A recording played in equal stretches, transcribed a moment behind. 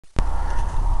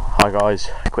Hi guys,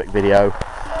 quick video.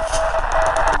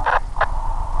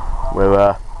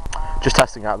 We're just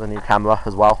testing out the new camera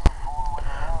as well.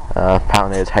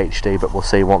 Apparently it's HD, but we'll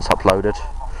see once uploaded.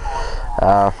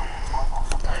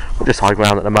 We're just high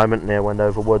ground at the moment near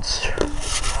Wendover Woods,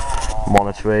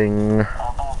 monitoring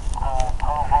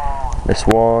this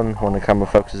one. When the camera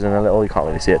focuses in a little, you can't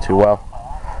really see it too well.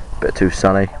 A bit too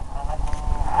sunny.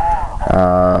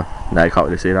 No, you can't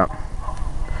really see that.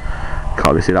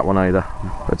 Can't really see that one either.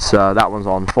 But that one's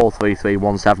on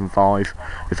 433175.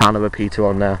 We found a repeater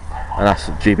on there, and that's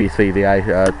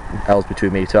GB3VA, Ellsby 2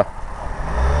 meter.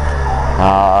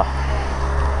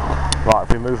 Right,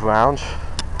 if we move around.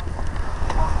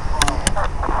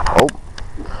 Oh,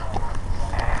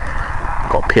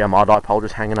 got a PMR dipole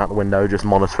just hanging out the window, just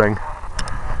monitoring.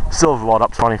 Silver rod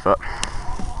up 20 foot.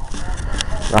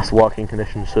 That's working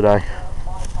conditions today.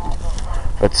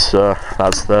 That's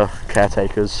the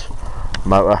caretaker's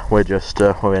motor. We're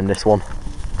in this one.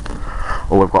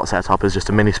 All we've got set up is just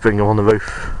a mini Springer on the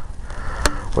roof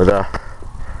with a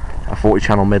 40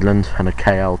 channel Midland and a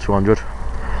KL 200,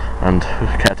 and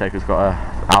the caretaker's got a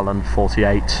Allen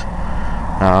 48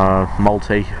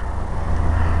 multi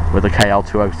with a KL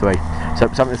 203. So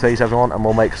 73s everyone, and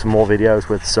we'll make some more videos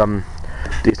with some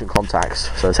decent contacts.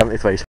 So 73s.